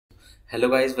Hello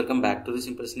guys, welcome back to the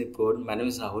Simple Snip Code. My name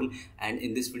is Rahul, and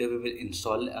in this video we will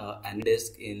install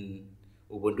Anydesk in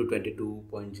Ubuntu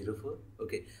 22.04.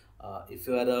 Okay, if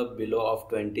you are below of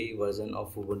 20 version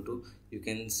of Ubuntu, you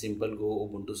can simple go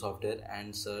Ubuntu software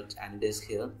and search Anydesk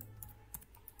here,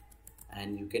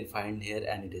 and you can find here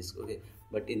Anydesk. Okay,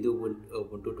 but in the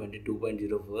Ubuntu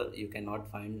 22.04 you cannot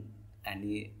find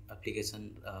any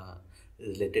application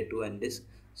related to Anydesk.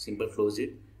 Simple close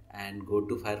it and go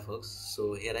to Firefox.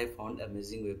 So here I found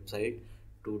amazing website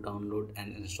to download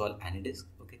and install Anydesk.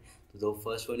 Okay, so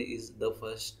the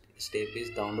first step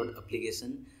is download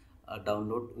application,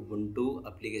 download Ubuntu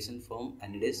application from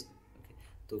Anydesk. Okay,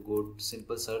 so go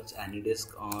simple search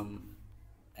Anydesk on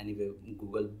any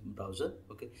Google browser.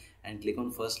 Okay, and click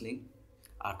on first link.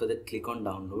 After that click on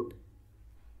download.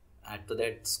 After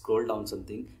that scroll down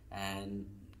something and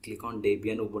click on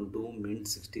Debian Ubuntu Mint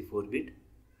 64-bit.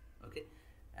 Okay,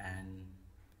 and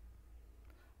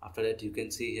after that you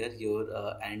can see here your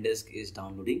Anydesk is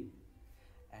downloading,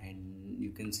 and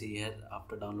you can see here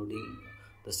after downloading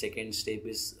the second step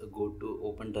is go to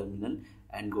open terminal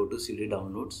and go to CD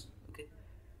downloads. Okay,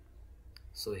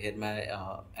 so here my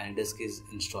Anydesk is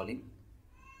installing.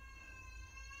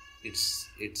 It's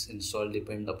installed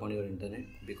depend upon your internet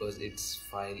because its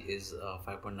file is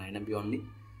 5.9 MB only.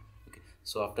 Okay,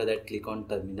 so after that click on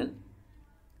terminal,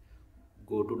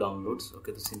 go to downloads.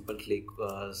 Okay, the simple click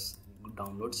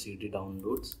download CD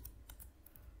downloads.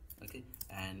 Okay,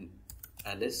 and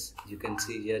ls you can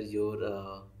see here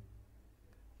your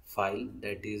file,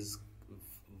 that is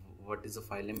what is the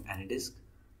file name Anydesk.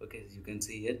 Okay, you can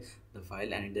see here the file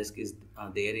Anydesk is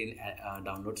there in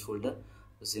downloads folder.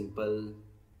 So simple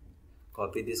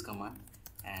copy this command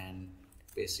and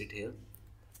paste it here.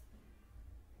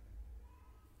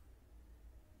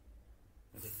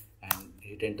 Okay, and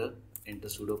hit enter. Enter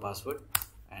sudo password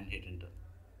and hit enter.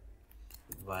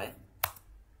 Y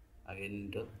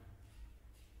again enter.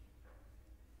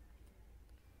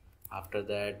 After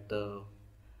that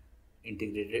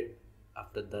integrated.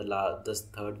 After the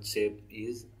third step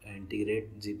is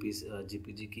integrate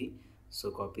GPG key. So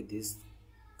copy this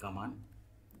command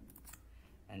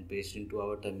and paste into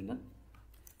our terminal.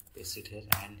 Paste it here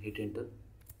and hit enter.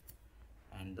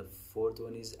 And the fourth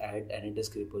one is add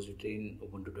Anydesk repository in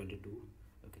Ubuntu 22.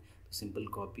 Okay, so simple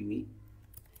copy me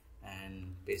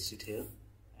and paste it here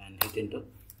and hit enter.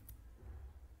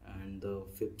 And the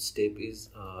fifth step is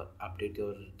update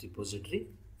your repository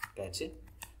cache.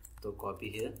 So copy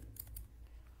here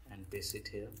and paste it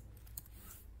here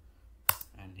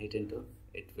and hit enter.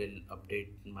 It will update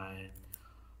my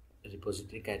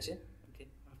repository cache. Okay,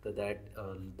 after that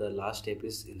the last step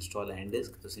is install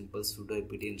Anydesk. So simple sudo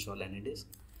apt install Anydesk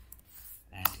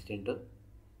and hit enter.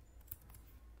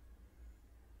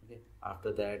 Okay,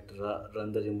 after that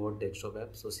run the remote desktop app.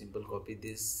 So simple copy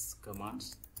these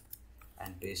commands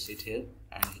and paste it here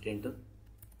and hit enter.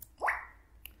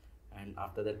 And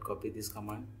after that copy this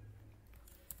command,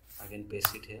 again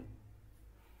paste it here.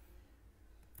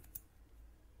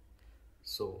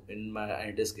 So in my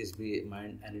Anydesk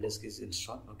is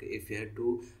installed. Okay, if you have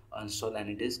to install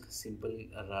Anydesk, simple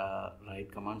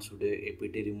write command sudo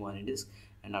apt remove Anydesk,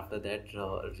 and after that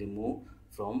remove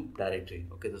from directory.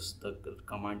 Okay, the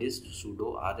command is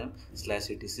sudo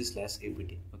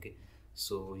rm/etc/apt. Okay,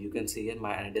 so you can see here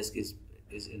my Anydesk is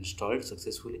installed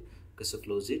successfully. Okay, so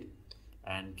close it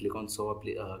and click on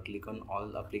click on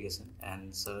all application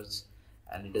and search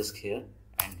Anydesk here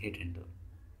and hit enter.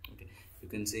 Okay, you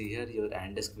can see here your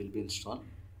Anydesk will be installed.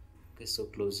 Okay, so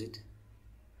close it.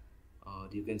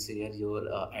 You can see here your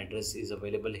address is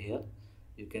available here.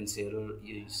 You can share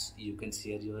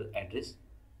your address.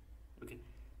 Okay,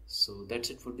 so that's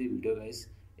it for the video guys.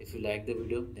 If you like the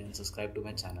video, then subscribe to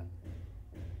my channel.